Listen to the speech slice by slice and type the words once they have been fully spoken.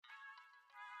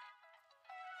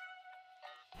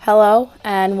Hello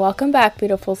and welcome back,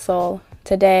 beautiful soul.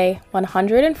 Today,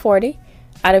 140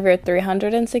 out of your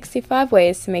 365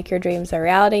 ways to make your dreams a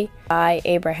reality by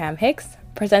Abraham Hicks,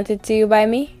 presented to you by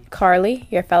me, Carly,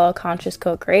 your fellow conscious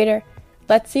co-creator.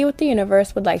 Let's see what the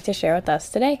universe would like to share with us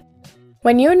today.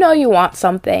 When you know you want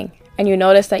something and you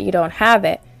notice that you don't have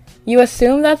it, you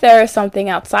assume that there is something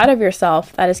outside of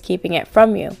yourself that is keeping it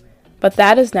from you, but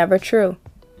that is never true.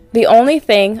 The only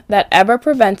thing that ever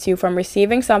prevents you from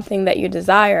receiving something that you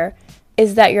desire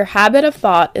is that your habit of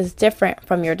thought is different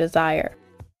from your desire.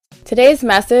 Today's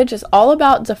message is all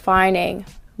about defining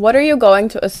what are you going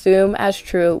to assume as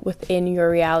true within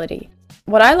your reality.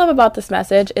 What I love about this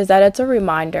message is that it's a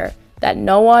reminder that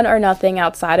no one or nothing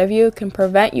outside of you can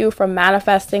prevent you from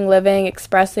manifesting, living,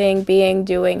 expressing, being,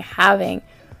 doing, having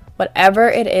whatever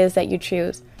it is that you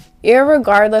choose,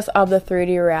 irregardless of the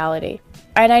 3D reality.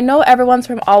 And I know everyone's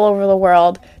from all over the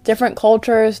world, different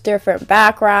cultures, different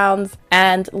backgrounds,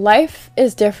 and life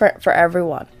is different for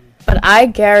everyone. But I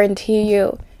guarantee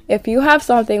you, if you have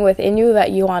something within you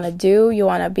that you want to do, you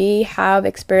want to be, have,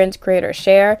 experience, create, or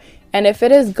share, and if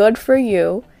it is good for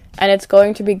you, and it's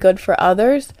going to be good for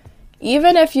others,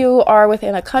 even if you are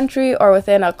within a country or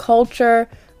within a culture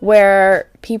where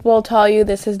people tell you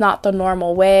this is not the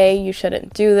normal way, you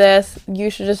shouldn't do this, you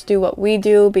should just do what we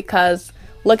do because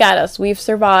look at us, we've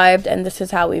survived and this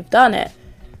is how we've done it.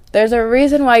 There's a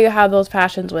reason why you have those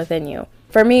passions within you.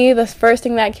 For me, the first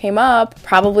thing that came up,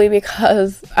 probably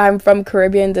because I'm from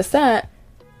Caribbean descent,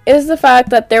 is the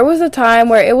fact that there was a time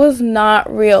where it was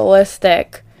not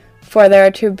realistic for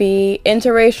there to be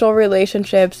interracial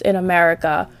relationships in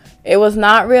America. It was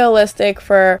not realistic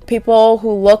for people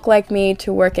who look like me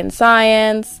to work in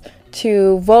science,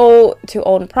 to vote, to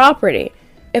own property.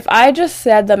 If I just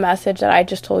said the message that I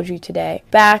just told you today,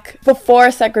 back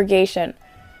before segregation,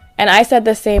 and I said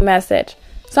the same message,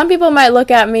 some people might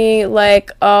look at me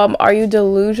like, are you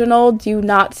delusional? Do you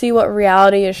not see what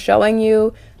reality is showing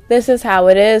you? This is how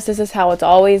it is. This is how it's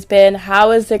always been.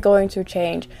 How is it going to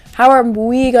change? How are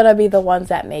we going to be the ones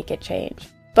that make it change?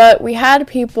 But we had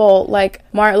people like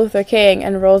Martin Luther King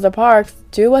and Rosa Parks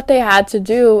do what they had to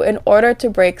do in order to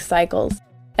break cycles.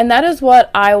 And that is what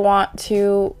I want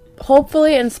to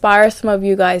hopefully inspire some of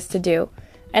you guys to do.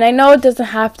 And I know it doesn't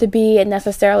have to be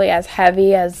necessarily as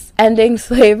heavy as ending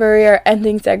slavery or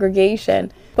ending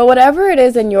segregation, but whatever it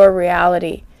is in your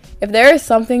reality, if there is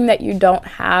something that you don't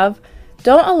have,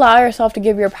 don't allow yourself to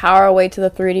give your power away to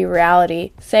the 3D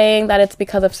reality, saying that it's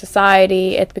because of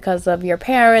society, it's because of your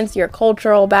parents, your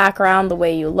cultural background, the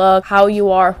way you look, how you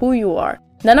are, who you are.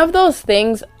 None of those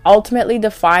things ultimately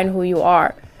define who you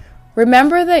are.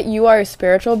 Remember that you are a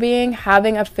spiritual being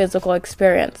having a physical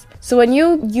experience. So when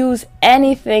you use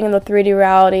anything in the 3D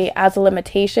reality as a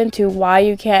limitation to why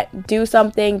you can't do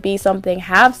something, be something,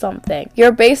 have something,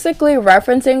 you're basically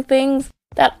referencing things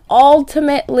that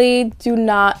ultimately do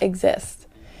not exist.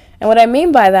 And what I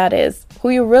mean by that is, who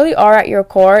you really are at your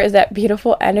core is that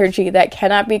beautiful energy that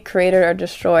cannot be created or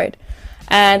destroyed.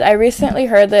 And I recently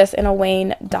heard this in a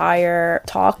Wayne Dyer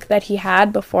talk that he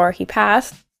had before he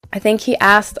passed. I think he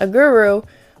asked a guru,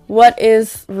 what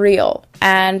is real?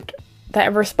 And the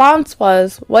response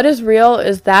was, what is real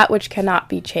is that which cannot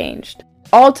be changed.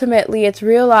 Ultimately, it's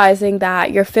realizing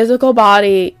that your physical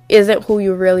body isn't who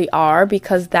you really are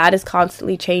because that is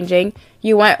constantly changing.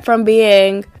 You went from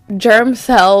being germ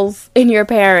cells in your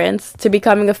parents to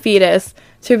becoming a fetus,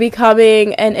 to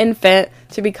becoming an infant,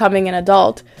 to becoming an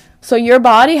adult. So your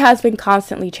body has been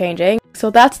constantly changing. So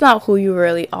that's not who you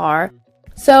really are.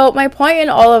 So my point in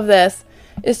all of this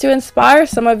is to inspire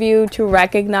some of you to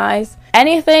recognize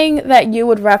anything that you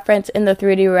would reference in the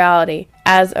 3D reality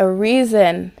as a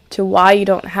reason to why you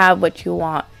don't have what you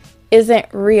want isn't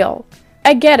real.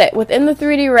 I get it. Within the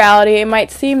 3D reality, it might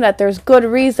seem that there's good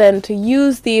reason to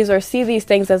use these or see these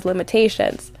things as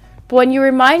limitations. But when you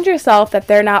remind yourself that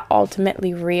they're not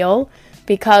ultimately real,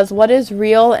 because what is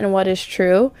real and what is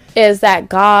true is that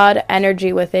God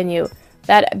energy within you.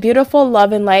 That beautiful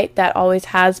love and light that always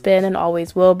has been and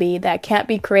always will be, that can't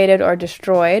be created or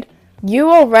destroyed, you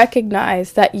will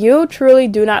recognize that you truly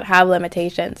do not have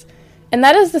limitations. And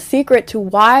that is the secret to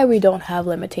why we don't have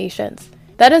limitations.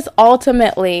 That is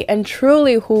ultimately and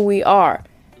truly who we are.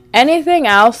 Anything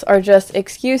else are just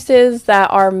excuses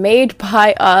that are made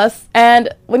by us.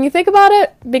 And when you think about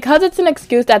it, because it's an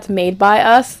excuse that's made by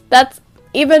us, that's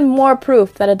even more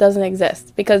proof that it doesn't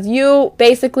exist. Because you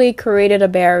basically created a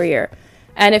barrier.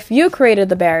 And if you created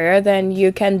the barrier, then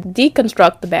you can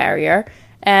deconstruct the barrier,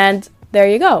 and there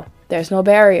you go. There's no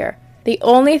barrier. The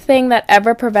only thing that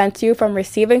ever prevents you from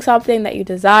receiving something that you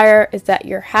desire is that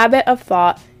your habit of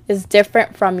thought is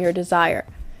different from your desire.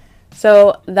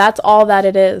 So that's all that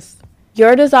it is.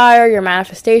 your desire, your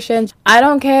manifestations. I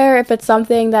don't care if it's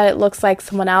something that it looks like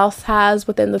someone else has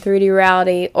within the 3D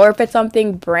reality, or if it's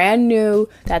something brand new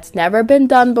that's never been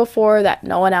done before that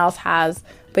no one else has,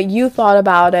 but you thought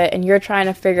about it and you're trying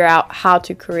to figure out how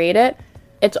to create it.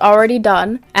 It's already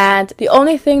done, and the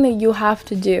only thing that you have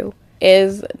to do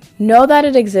is know that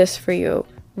it exists for you.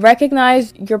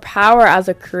 Recognize your power as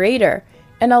a creator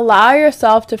and allow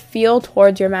yourself to feel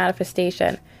towards your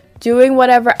manifestation, doing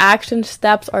whatever action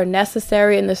steps are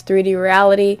necessary in this 3D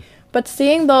reality, but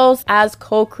seeing those as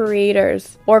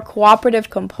co-creators or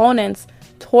cooperative components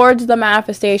towards the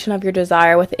manifestation of your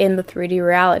desire within the 3D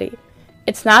reality.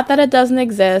 It's not that it doesn't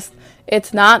exist.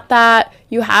 It's not that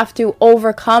you have to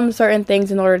overcome certain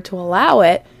things in order to allow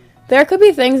it. There could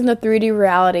be things in the 3D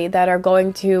reality that are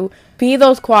going to be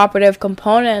those cooperative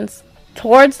components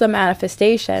towards the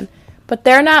manifestation, but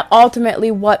they're not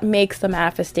ultimately what makes the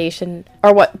manifestation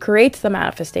or what creates the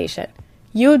manifestation.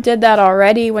 You did that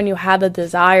already when you had the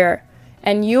desire,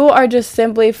 and you are just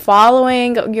simply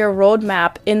following your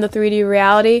roadmap in the 3D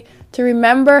reality to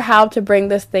remember how to bring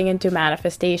this thing into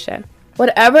manifestation.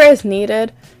 Whatever is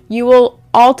needed, you will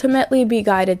ultimately be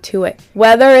guided to it.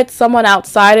 Whether it's someone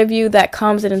outside of you that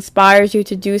comes and inspires you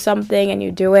to do something and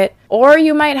you do it, or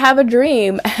you might have a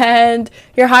dream and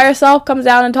your higher self comes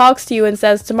down and talks to you and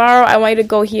says, tomorrow I want you to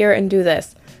go here and do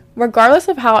this. Regardless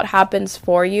of how it happens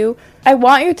for you, I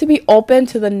want you to be open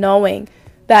to the knowing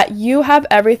that you have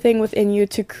everything within you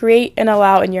to create and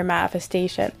allow in your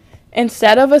manifestation.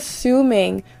 Instead of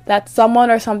assuming that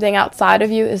someone or something outside of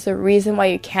you is the reason why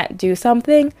you can't do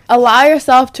something, allow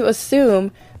yourself to assume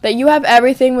that you have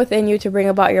everything within you to bring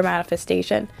about your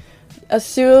manifestation.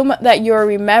 Assume that you're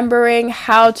remembering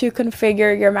how to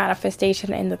configure your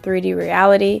manifestation in the 3D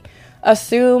reality.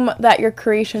 Assume that your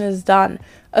creation is done.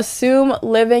 Assume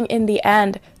living in the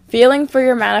end, feeling for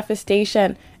your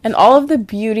manifestation, and all of the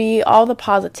beauty, all the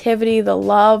positivity, the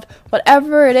love,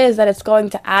 whatever it is that it's going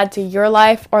to add to your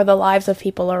life or the lives of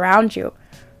people around you.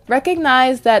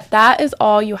 Recognize that that is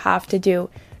all you have to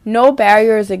do. No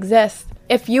barriers exist.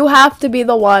 If you have to be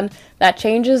the one that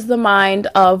changes the mind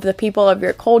of the people of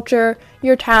your culture,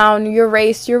 your town, your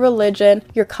race, your religion,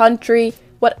 your country,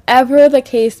 whatever the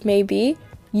case may be,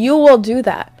 you will do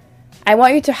that. I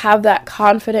want you to have that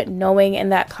confident knowing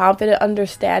and that confident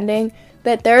understanding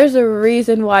that there's a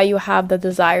reason why you have the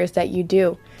desires that you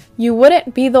do. You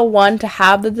wouldn't be the one to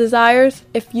have the desires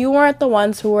if you weren't the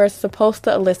ones who were supposed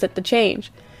to elicit the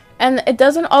change. And it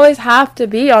doesn't always have to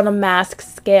be on a mass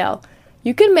scale.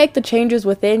 You can make the changes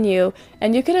within you,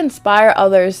 and you can inspire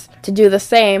others to do the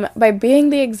same by being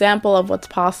the example of what's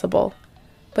possible.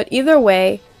 But either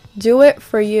way, do it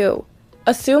for you.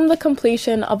 Assume the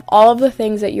completion of all of the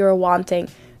things that you are wanting,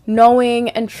 knowing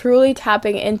and truly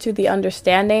tapping into the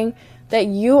understanding that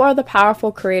you are the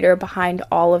powerful creator behind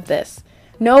all of this.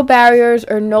 No barriers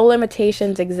or no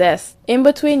limitations exist in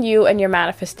between you and your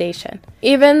manifestation.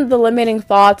 Even the limiting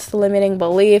thoughts, the limiting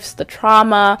beliefs, the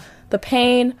trauma, the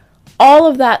pain, all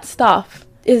of that stuff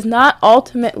is not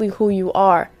ultimately who you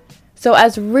are. So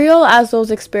as real as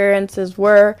those experiences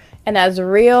were, and as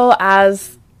real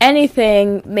as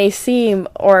anything may seem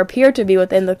or appear to be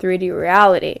within the 3D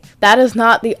reality, that is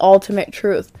not the ultimate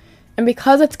truth. And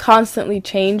because it's constantly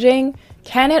changing,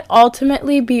 can it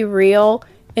ultimately be real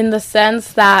in the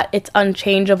sense that it's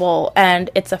unchangeable and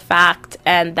it's a fact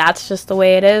and that's just the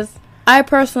way it is? I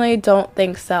personally don't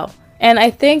think so. And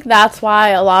I think that's why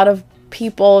a lot of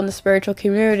people in the spiritual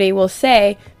community will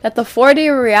say that the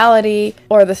 4D reality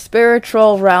or the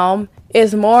spiritual realm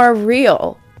is more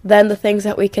real than the things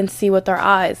that we can see with our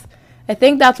eyes. I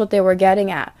think that's what they were getting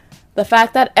at. The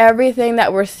fact that everything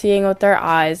that we're seeing with our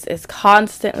eyes is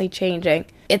constantly changing.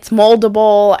 It's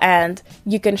moldable and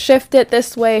you can shift it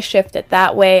this way, shift it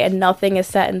that way, and nothing is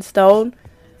set in stone.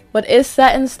 What is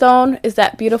set in stone is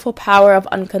that beautiful power of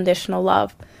unconditional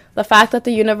love. The fact that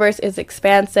the universe is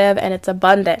expansive and it's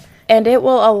abundant, and it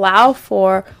will allow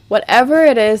for whatever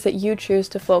it is that you choose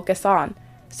to focus on.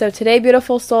 So today,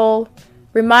 beautiful soul,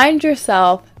 remind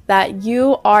yourself that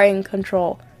you are in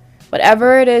control.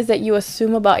 Whatever it is that you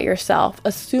assume about yourself,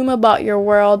 assume about your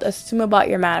world, assume about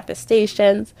your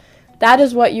manifestations, that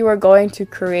is what you are going to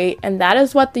create, and that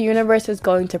is what the universe is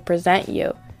going to present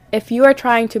you. If you are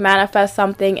trying to manifest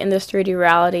something in this 3D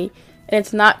reality, and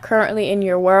it's not currently in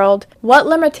your world, what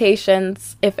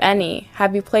limitations, if any,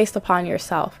 have you placed upon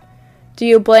yourself? Do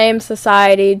you blame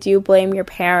society? Do you blame your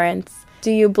parents?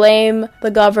 Do you blame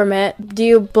the government? Do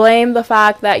you blame the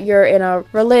fact that you're in a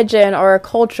religion or a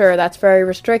culture that's very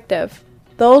restrictive?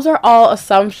 Those are all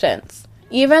assumptions.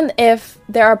 Even if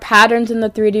there are patterns in the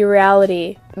 3D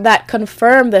reality that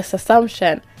confirm this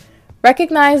assumption,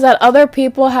 Recognize that other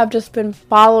people have just been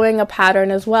following a pattern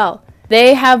as well.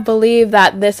 They have believed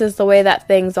that this is the way that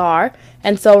things are,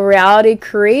 and so reality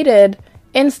created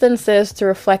instances to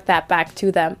reflect that back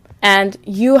to them. And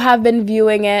you have been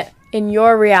viewing it in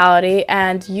your reality,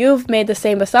 and you've made the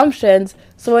same assumptions,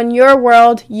 so in your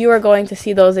world, you are going to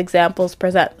see those examples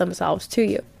present themselves to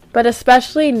you. But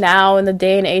especially now in the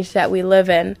day and age that we live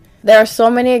in, there are so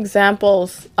many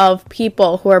examples of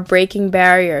people who are breaking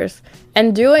barriers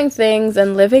and doing things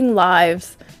and living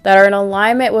lives that are in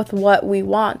alignment with what we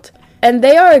want. And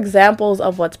they are examples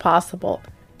of what's possible.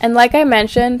 And like I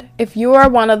mentioned, if you are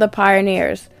one of the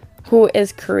pioneers who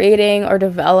is creating or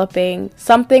developing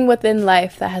something within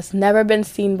life that has never been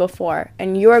seen before,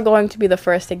 and you are going to be the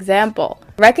first example,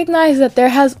 recognize that there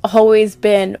has always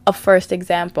been a first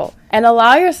example, and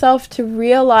allow yourself to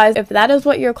realize if that is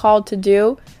what you're called to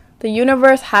do, the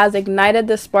universe has ignited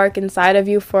the spark inside of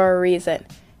you for a reason.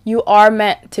 You are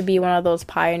meant to be one of those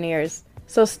pioneers.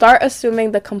 So start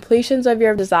assuming the completions of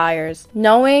your desires,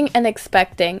 knowing and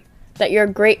expecting that your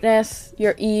greatness,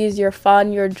 your ease, your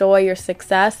fun, your joy, your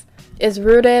success is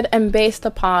rooted and based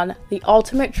upon the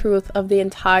ultimate truth of the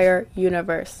entire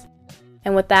universe.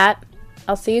 And with that,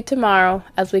 I'll see you tomorrow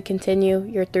as we continue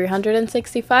your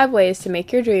 365 ways to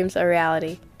make your dreams a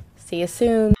reality. See you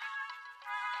soon.